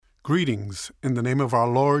Greetings in the name of our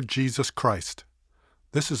Lord Jesus Christ.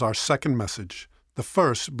 This is our second message, the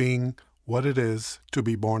first being what it is to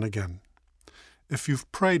be born again. If you've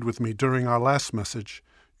prayed with me during our last message,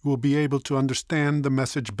 you will be able to understand the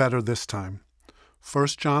message better this time.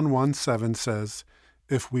 1 John 1:7 says,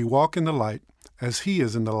 "If we walk in the light, as He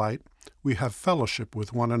is in the light, we have fellowship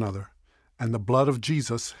with one another, and the blood of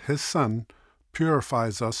Jesus, His Son,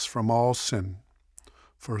 purifies us from all sin."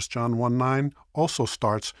 1 John 1:9 also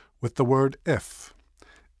starts with the word if.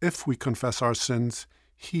 If we confess our sins,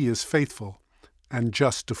 He is faithful and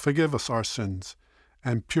just to forgive us our sins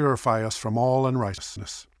and purify us from all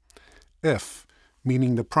unrighteousness. If,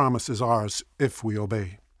 meaning the promise is ours if we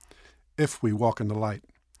obey, if we walk in the light,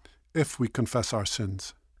 if we confess our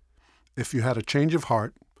sins. If you had a change of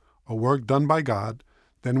heart, a work done by God,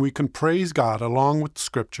 then we can praise God along with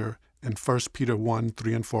Scripture in 1 Peter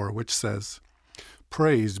 1:3 and 4, which says,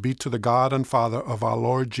 "Praise be to the God and Father of our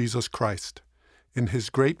Lord Jesus Christ. In His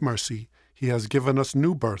great mercy, He has given us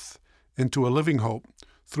new birth into a living hope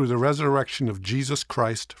through the resurrection of Jesus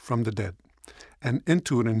Christ from the dead, and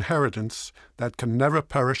into an inheritance that can never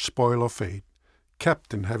perish, spoil, or fade,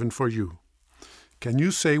 kept in heaven for you." Can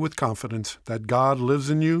you say with confidence that God lives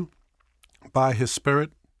in you by His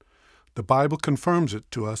Spirit? The Bible confirms it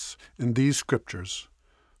to us in these scriptures.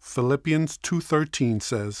 Philippians 2:13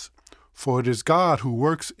 says, "For it is God who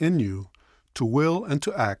works in you to will and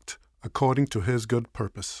to act according to His good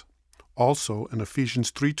purpose." Also in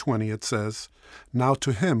Ephesians 3:20 it says, "Now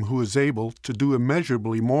to Him who is able to do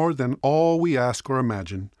immeasurably more than all we ask or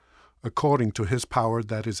imagine, according to His power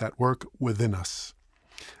that is at work within us."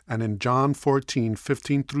 And in John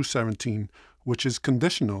 14:15 through 17, which is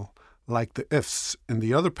conditional, like the ifs in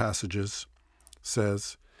the other passages,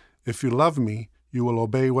 says, "If you love me, you will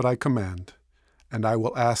obey what I command. And I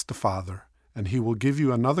will ask the Father, and He will give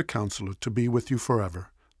you another counselor to be with you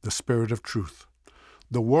forever, the Spirit of truth.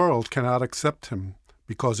 The world cannot accept Him,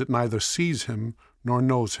 because it neither sees Him nor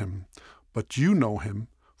knows Him. But you know Him,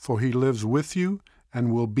 for He lives with you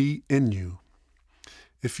and will be in you."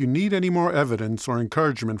 If you need any more evidence or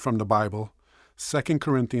encouragement from the Bible, 2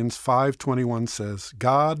 Corinthians 5:21 says,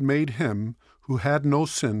 "God made Him who had no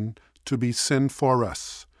sin to be sin for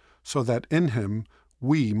us, so that in Him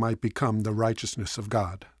we might become the righteousness of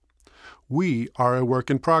God." We are a work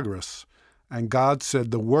in progress, and God said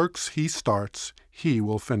the works He starts, He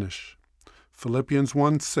will finish. Philippians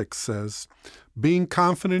 1:6 says, "Being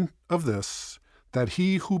confident of this, that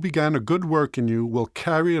He who began a good work in you will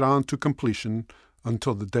carry it on to completion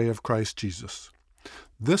until the day of Christ Jesus."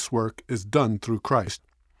 This work is done through Christ.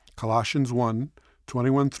 Colossians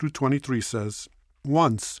 1:21 through 23 says,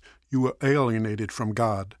 "Once you were alienated from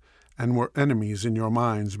God, and were enemies in your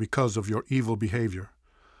minds because of your evil behavior.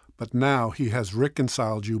 But now He has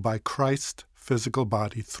reconciled you by Christ's physical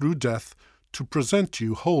body through death to present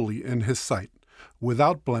you holy in His sight,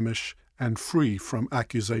 without blemish and free from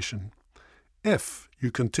accusation. If you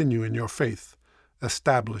continue in your faith,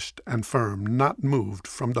 established and firm, not moved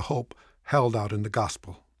from the hope held out in the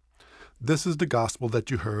gospel." This is the gospel that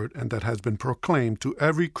you heard and that has been proclaimed to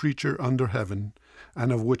every creature under heaven,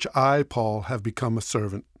 and of which I, Paul, have become a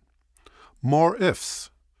servant. More ifs.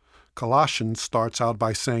 Colossians starts out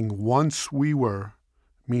by saying, "Once we were,"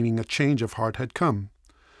 meaning a change of heart had come.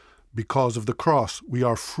 Because of the cross, we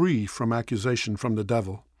are free from accusation from the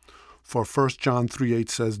devil. For 1 John 3:8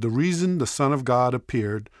 says, "The reason the Son of God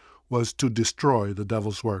appeared was to destroy the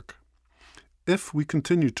devil's work." If we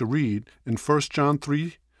continue to read in 1 John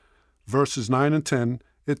 3, verses 9 and 10,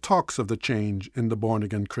 it talks of the change in the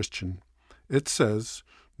born-again Christian. It says,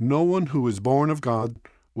 "No one who is born of God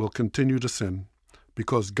will continue to sin,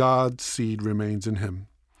 because God's seed remains in him.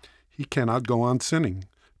 He cannot go on sinning,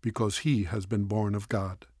 because he has been born of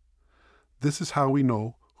God." This is how we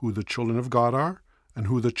know who the children of God are and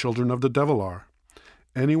who the children of the devil are.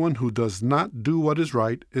 Anyone who does not do what is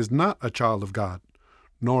right is not a child of God,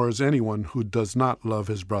 nor is anyone who does not love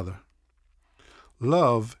his brother.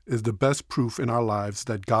 Love is the best proof in our lives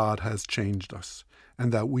that God has changed us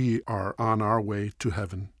and that we are on our way to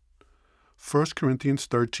heaven. 1 Corinthians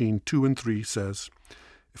 13:2 and 3 says,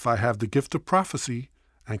 "If I have the gift of prophecy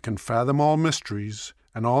and can fathom all mysteries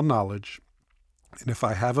and all knowledge, and if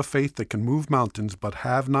I have a faith that can move mountains but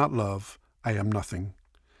have not love, I am nothing.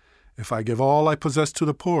 If I give all I possess to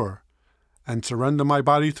the poor and surrender my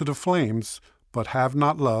body to the flames but have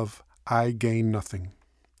not love, I gain nothing."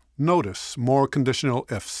 Notice more conditional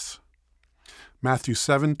ifs. Matthew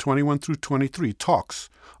 7:21 through 23 talks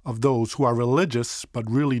of those who are religious but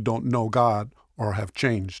really don't know God or have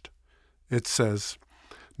changed. It says,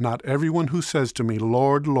 "Not everyone who says to me,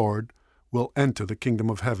 'Lord, Lord,' will enter the kingdom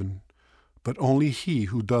of heaven, but only he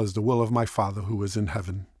who does the will of my Father who is in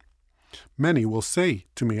heaven. Many will say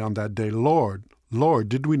to me on that day, Lord, Lord,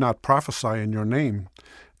 did we not prophesy in your name,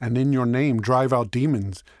 and in your name drive out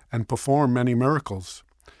demons, and perform many miracles?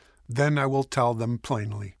 Then I will tell them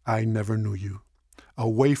plainly, I never knew you.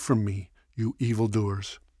 Away from me, you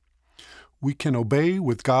evildoers. We can obey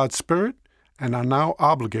with God's Spirit and are now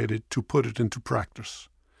obligated to put it into practice.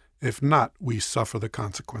 If not, we suffer the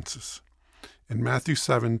consequences. In Matthew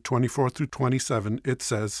 7:24-27, it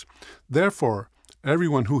says, Therefore,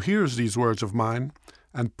 everyone who hears these words of mine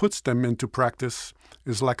and puts them into practice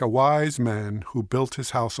is like a wise man who built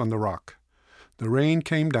his house on the rock. The rain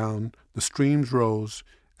came down, the streams rose,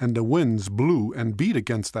 and the winds blew and beat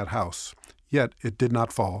against that house. Yet it did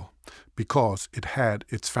not fall, because it had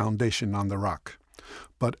its foundation on the rock.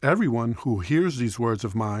 But everyone who hears these words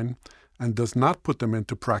of mine and does not put them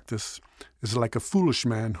into practice is like a foolish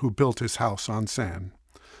man who built his house on sand.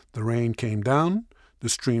 The rain came down, the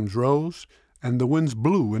streams rose, and the winds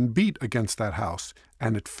blew and beat against that house,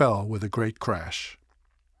 and it fell with a great crash.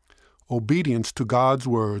 Obedience to God's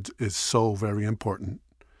words is so very important.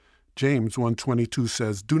 James 1:22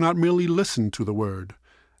 says, Do not merely listen to the word,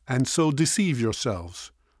 and so deceive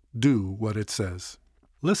yourselves. Do what it says.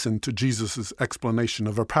 Listen to Jesus' explanation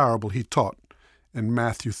of a parable he taught in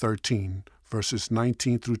Matthew 13, verses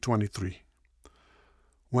 19-23.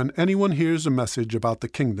 When anyone hears a message about the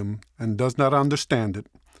kingdom and does not understand it,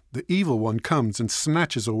 the evil one comes and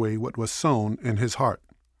snatches away what was sown in his heart.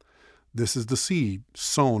 This is the seed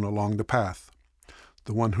sown along the path.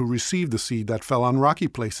 The one who received the seed that fell on rocky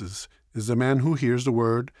places is the man who hears the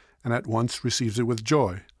word and at once receives it with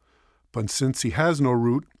joy. But since he has no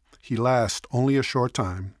root, he lasts only a short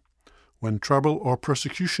time. When trouble or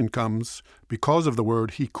persecution comes because of the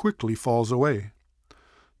word, he quickly falls away.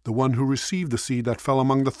 The one who received the seed that fell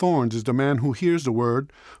among the thorns is the man who hears the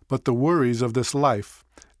word, but the worries of this life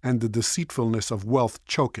and the deceitfulness of wealth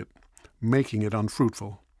choke it, making it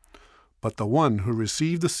unfruitful. But the one who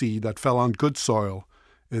received the seed that fell on good soil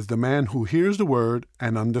is the man who hears the word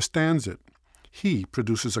and understands it. He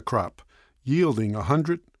produces a crop, yielding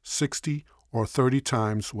 100, 60, or 30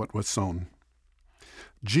 times what was sown.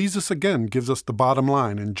 Jesus again gives us the bottom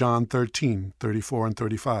line in John 13:34 and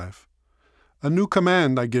 35. A new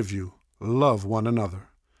command I give you, love one another.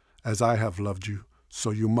 As I have loved you,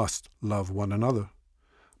 so you must love one another.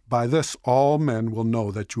 By this all men will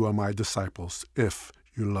know that you are my disciples, if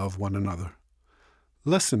you love one another.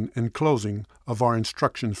 Listen in closing of our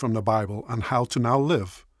instructions from the Bible on how to now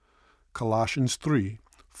live. Colossians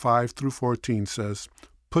 3:5-14 says,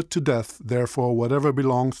 Put to death, therefore, whatever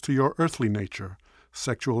belongs to your earthly nature,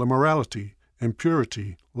 sexual immorality,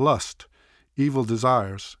 impurity, lust, evil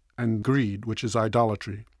desires, and greed, which is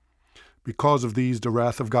idolatry. Because of these, the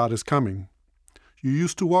wrath of God is coming. You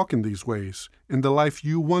used to walk in these ways, in the life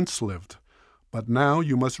you once lived, but now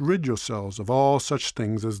you must rid yourselves of all such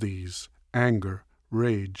things as these: anger,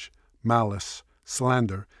 rage, malice,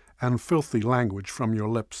 slander, and filthy language from your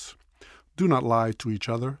lips. Do not lie to each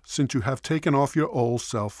other, since you have taken off your old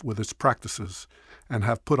self with its practices, and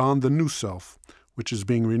have put on the new self, which is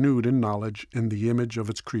being renewed in knowledge in the image of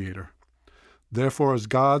its Creator. Therefore, as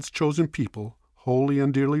God's chosen people, holy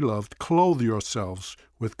and dearly loved, clothe yourselves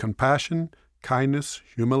with compassion, kindness,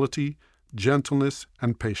 humility, gentleness,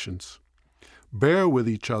 and patience. Bear with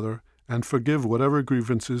each other, and forgive whatever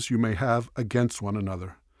grievances you may have against one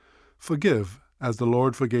another. Forgive, as the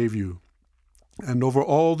Lord forgave you. And over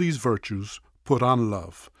all these virtues put on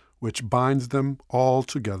love, which binds them all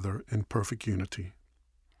together in perfect unity.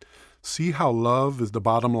 See how love is the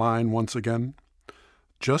bottom line once again?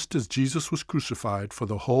 Just as Jesus was crucified for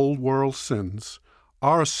the whole world's sins,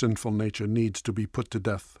 our sinful nature needs to be put to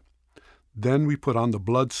death. Then we put on the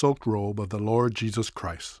blood-soaked robe of the Lord Jesus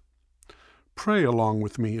Christ. Pray along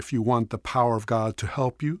with me if you want the power of God to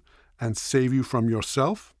help you and save you from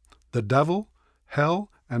yourself, the devil, hell,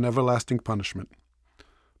 and everlasting punishment.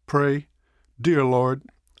 Pray, Dear Lord,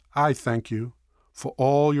 I thank you for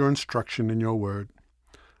all your instruction in your word.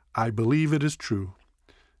 I believe it is true.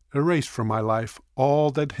 Erase from my life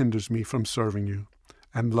all that hinders me from serving you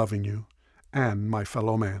and loving you and my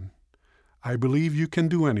fellow man. I believe you can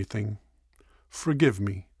do anything. Forgive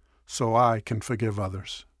me so I can forgive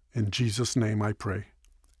others. In Jesus' name I pray.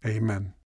 Amen.